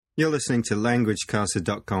You're listening to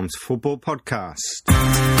LanguageCaster.com's football podcast.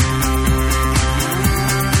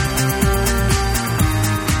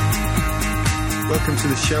 Welcome to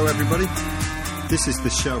the show, everybody. This is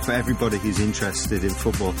the show for everybody who's interested in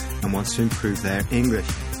football and wants to improve their English.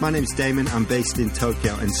 My name's Damien. I'm based in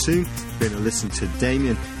Tokyo, and soon we're going to listen to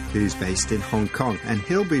Damien, who's based in Hong Kong, and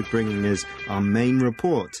he'll be bringing us our main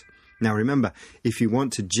report. Now remember, if you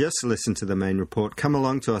want to just listen to the main report, come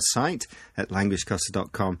along to our site at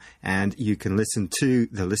languagecaster.com and you can listen to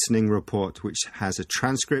the listening report, which has a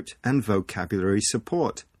transcript and vocabulary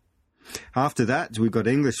support. After that, we've got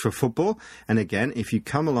English for football. And again, if you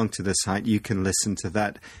come along to the site, you can listen to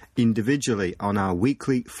that individually on our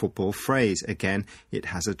weekly football phrase. Again, it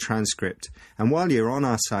has a transcript. And while you're on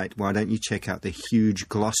our site, why don't you check out the huge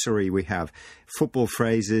glossary we have? Football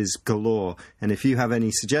phrases galore. And if you have any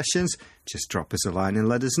suggestions, just drop us a line and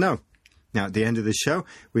let us know. Now, at the end of the show,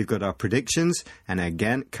 we've got our predictions. And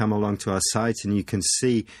again, come along to our site and you can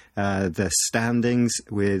see the standings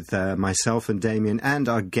with myself and Damien and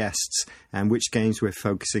our guests and which games we're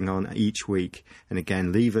focusing on each week. And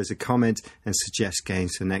again, leave us a comment and suggest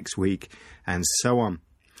games for next week and so on.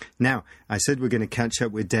 Now, I said we're going to catch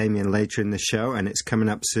up with Damien later in the show, and it's coming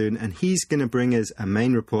up soon, and he's going to bring us a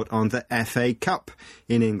main report on the FA Cup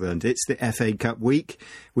in England. It's the FA Cup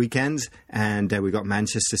weekend, and we've got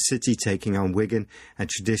Manchester City taking on Wigan, and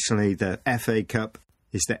traditionally the FA Cup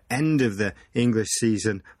is the end of the English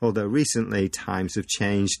season, although recently times have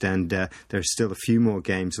changed and there's still a few more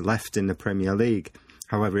games left in the Premier League.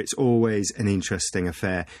 However, it's always an interesting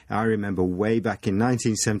affair. I remember way back in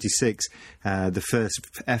 1976, the first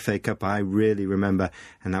FA Cup I really remember,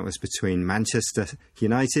 and that was between Manchester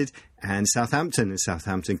United and Southampton. And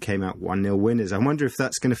Southampton came out 1-0 winners. I wonder if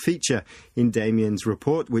that's going to feature in Damien's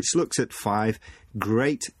report, which looks at 5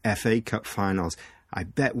 great FA Cup finals. I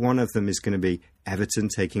bet one of them is going to be Everton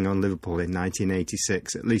taking on Liverpool in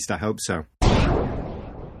 1986. At least I hope so.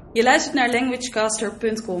 Je luistert naar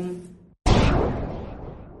languagecaster.com.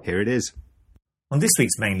 Here it is. On this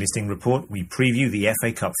week's main listing report, we preview the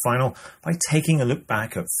FA Cup final by taking a look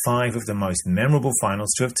back at 5 of the most memorable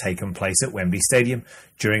finals to have taken place at Wembley Stadium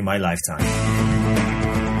during my lifetime.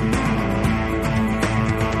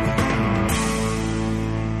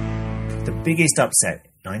 The biggest upset,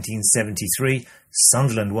 1973,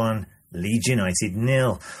 Sunderland won, Leeds United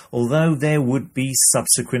 0, although there would be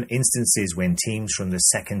subsequent instances when teams from the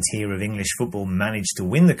second tier of English football managed to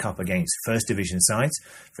win the cup against first division sides,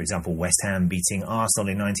 for example West Ham beating Arsenal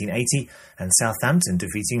in 1980 and Southampton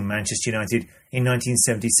defeating Manchester United in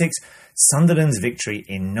 1976. Sunderland's victory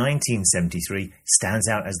in 1973 stands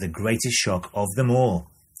out as the greatest shock of them all.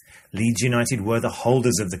 Leeds United were the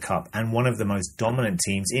holders of the cup and one of the most dominant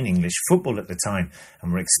teams in English football at the time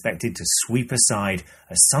and were expected to sweep aside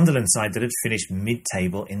a Sunderland side that had finished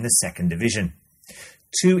mid-table in the second division.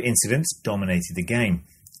 2 incidents dominated the game.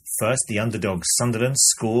 First, the underdog Sunderland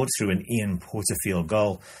scored through an Ian Porterfield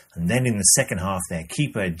goal, and then in the second half their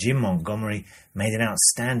keeper Jim Montgomery made an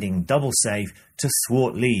outstanding double save to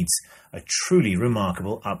thwart Leeds, a truly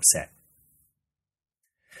remarkable upset.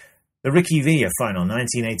 The Ricky Villa final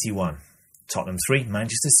 1981, Tottenham 3,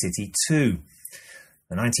 Manchester City 2.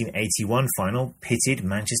 The 1981 final pitted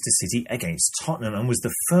Manchester City against Tottenham and was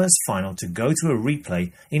the first final to go to a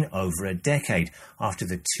replay in over a decade after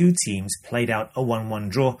the 2 teams played out a 1-1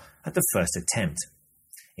 draw at the first attempt.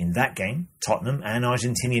 In that game, Tottenham and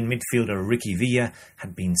Argentinian midfielder Ricky Villa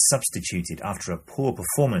had been substituted after a poor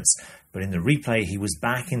performance, but in the replay he was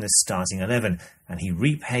back in the starting 11 and he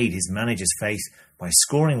repaid his manager's faith by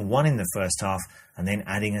scoring 1 in the first half and then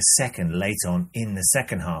adding a second late on in the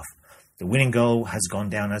second half. The winning goal has gone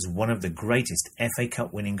down as one of the greatest FA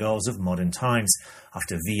Cup winning goals of modern times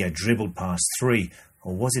after Villa dribbled past 3,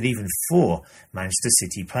 or was it even 4, Manchester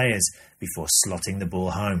City players before slotting the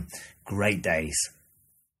ball home. Great days.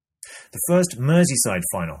 The first Merseyside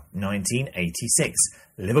final, 1986,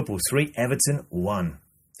 Liverpool 3, Everton 1.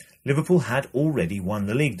 Liverpool had already won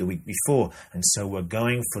the league the week before and so were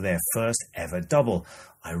going for their first ever double.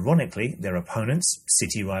 Ironically, their opponents,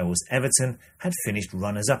 City rivals Everton, had finished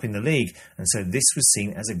runners-up in the league and so this was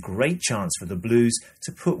seen as a great chance for the Blues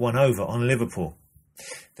to put one over on Liverpool.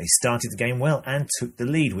 They started the game well and took the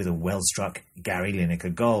lead with a well-struck Gary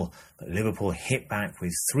Lineker goal, but Liverpool hit back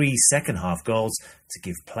with 3 second-half goals to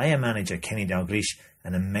give player-manager Kenny Dalglish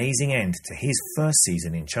an amazing end to his first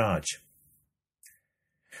season in charge.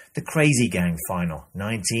 The Crazy Gang final,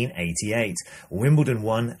 1988, Wimbledon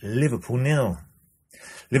 1, Liverpool 0.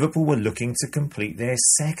 Liverpool were looking to complete their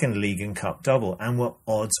second League and Cup double and were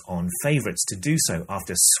odds-on favourites to do so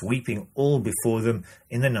after sweeping all before them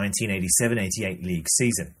in the 1987-88 league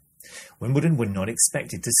season. Wimbledon were not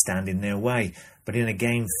expected to stand in their way, but in a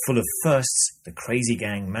game full of firsts, the Crazy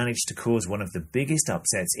Gang managed to cause one of the biggest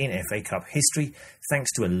upsets in FA Cup history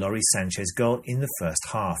thanks to a Lawrie Sanchez goal in the first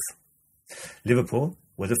half. Liverpool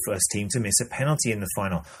were the first team to miss a penalty in the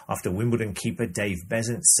final after Wimbledon keeper Dave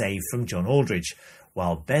Besant saved from John Aldridge,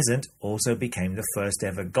 while Besant also became the first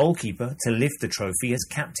ever goalkeeper to lift the trophy as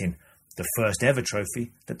captain, the first ever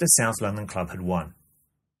trophy that the South London club had won.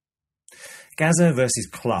 Gazza vs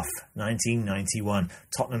Clough, 1991.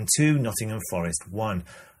 Tottenham 2, Nottingham Forest 1.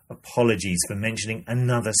 Apologies for mentioning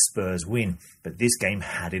another Spurs win, but this game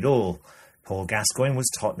had it all. Paul Gascoigne was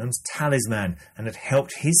Tottenham's talisman and had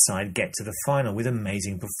helped his side get to the final with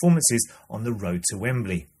amazing performances on the road to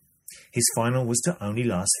Wembley. His final was to only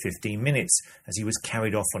last 15 minutes as he was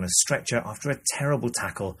carried off on a stretcher after a terrible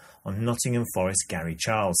tackle on Nottingham Forest Gary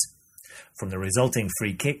Charles. From the resulting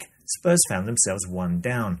free kick, Spurs found themselves one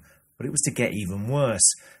down, but it was to get even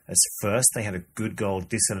worse, as first they had a good goal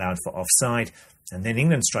disallowed for offside, and then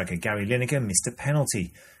England striker Gary Lineker missed a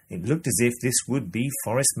penalty. It looked as if this would be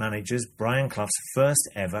Forest manager Brian Clough's first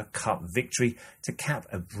ever cup victory to cap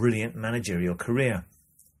a brilliant managerial career.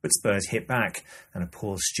 But Spurs hit back, and a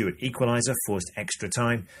Paul Stewart equaliser forced extra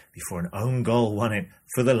time before an own goal won it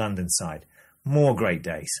for the London side. More great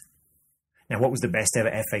days. Now, what was the best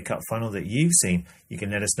ever FA Cup final that you've seen? You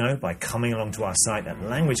can let us know by coming along to our site at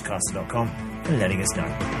languagecaster.com and letting us know.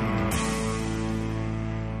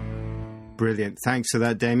 Brilliant. Thanks for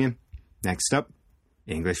that, Damien. Next up,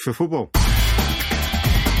 English for Football.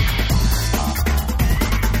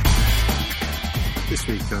 This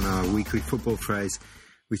week on our weekly football phrase,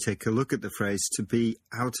 we take a look at the phrase to be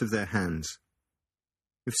out of their hands.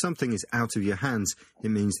 If something is out of your hands, it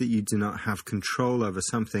means that you do not have control over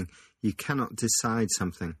something. You cannot decide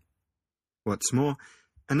something. What's more,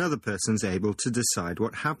 another person's able to decide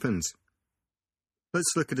what happens.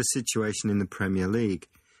 Let's look at a situation in the Premier League.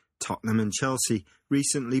 Tottenham and Chelsea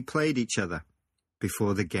recently played each other.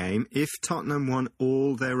 Before the game, if Tottenham won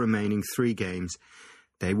all their remaining 3 games,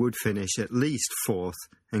 they would finish at least 4th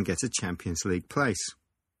and get a Champions League place.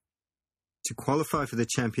 To qualify for the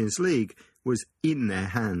Champions League was in their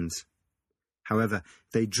hands. However,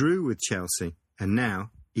 they drew with Chelsea, and now,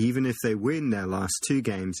 even if they win their last 2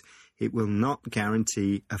 games, it will not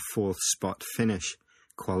guarantee a 4th spot finish.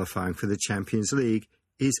 Qualifying for the Champions League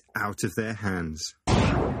is out of their hands.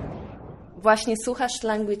 Właśnie słuchasz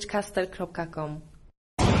languagecaster.com.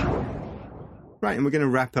 Right, and we're going to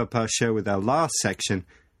wrap up our show with our last section,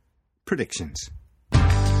 predictions.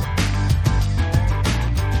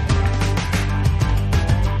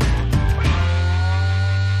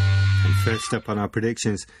 First up on our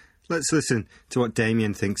predictions, let's listen to what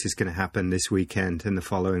Damien thinks is going to happen this weekend and the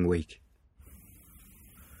following week.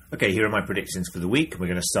 Okay, here are my predictions for the week. We're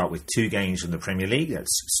going to start with 2 games from the Premier League.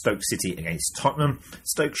 That's Stoke City against Tottenham.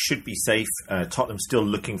 Stoke should be safe. Tottenham still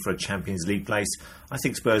looking for a Champions League place. I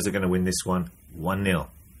think Spurs are going to win this one 1-0.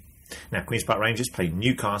 Now, Queen's Park Rangers play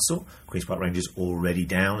Newcastle. Queen's Park Rangers already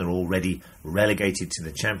down. They're already relegated to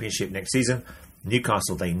the Championship next season.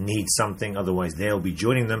 Newcastle, they need something, otherwise they'll be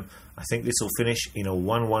joining them. I think this will finish in a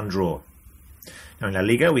 1-1 draw. Now in La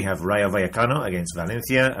Liga, we have Rayo Vallecano against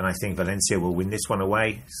Valencia, and I think Valencia will win this one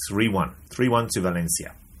away 3-1. 3-1 to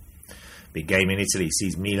Valencia. Big game in Italy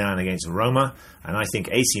sees Milan against Roma, and I think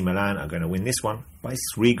AC Milan are going to win this one by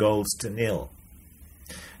 3-0.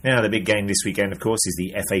 Now the big game this weekend, of course, is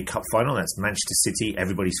the FA Cup final. That's Manchester City,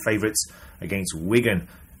 everybody's favourites, against Wigan,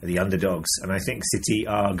 the underdogs, and I think City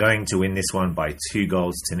are going to win this one by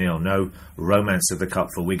 2-0. No romance of the cup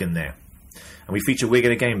for Wigan there. And we feature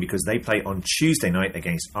Wigan again because they play on Tuesday night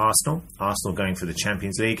against Arsenal. Arsenal going for the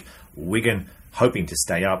Champions League. Wigan hoping to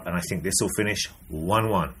stay up, and I think this will finish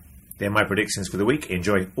 1-1. They're my predictions for the week.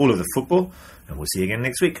 Enjoy all of the football, and we'll see you again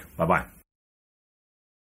next week. Bye-bye.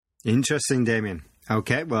 Interesting, Damien.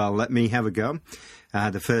 Okay, well, let me have a go.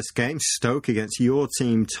 The first game, Stoke against your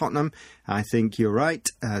team, Tottenham. I think you're right.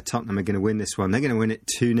 Tottenham are going to win this one. They're going to win it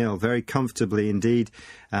 2-0 very comfortably indeed.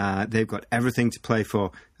 They've got everything to play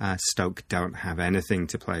for. Stoke don't have anything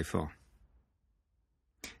to play for.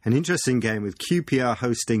 An interesting game with QPR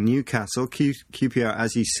hosting Newcastle. QPR,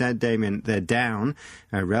 as you said, Damien, they're down,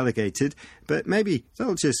 relegated, but maybe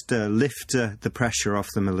they'll just lift the pressure off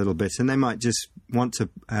them a little bit, and they might just want to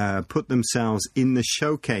put themselves in the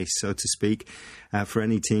showcase, so to speak, for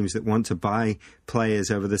any teams that want to buy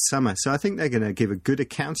players over the summer. So I think they're going to give a good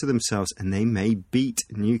account of themselves, and they may beat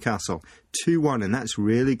Newcastle 2-1, and that's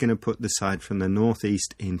really going to put the side from the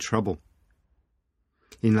northeast in trouble.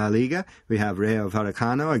 In La Liga, we have Rayo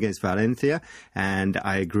Vallecano against Valencia, and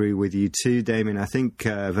I agree with you too, Damien. I think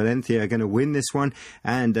Valencia are going to win this one,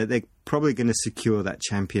 and they're probably going to secure that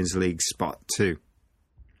Champions League spot too.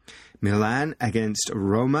 Milan against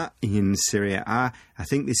Roma in Serie A. I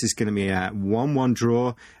think this is going to be a 1-1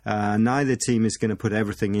 draw. Neither team is going to put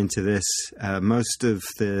everything into this. Most of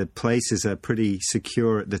the places are pretty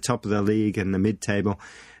secure at the top of the league and the mid-table,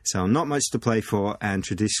 so not much to play for, and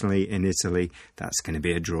traditionally in Italy, that's going to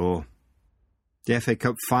be a draw. The FA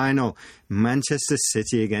Cup final, Manchester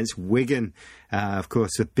City against Wigan. Of course,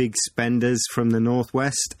 the big spenders from the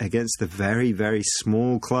Northwest against the very, very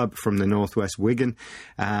small club from the Northwest, Wigan.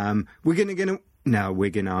 Wigan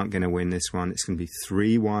aren't going to win this one. It's going to be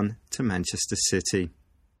 3-1 to Manchester City.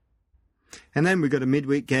 And then we've got a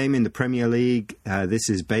midweek game in the Premier League. This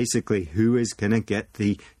is basically who is going to get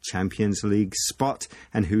the Champions League spot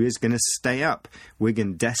and who is going to stay up.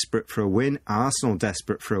 Wigan desperate for a win, Arsenal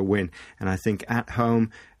desperate for a win. And I think at home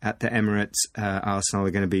at the Emirates, Arsenal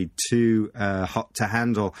are going to be too hot to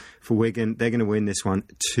handle for Wigan. They're going to win this one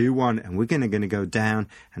 2-1, and Wigan are going to go down.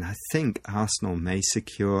 And I think Arsenal may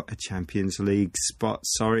secure a Champions League spot.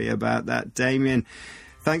 Sorry about that, Damien.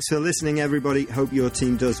 Thanks for listening, everybody. Hope your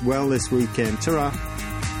team does well this weekend. Ta-ra.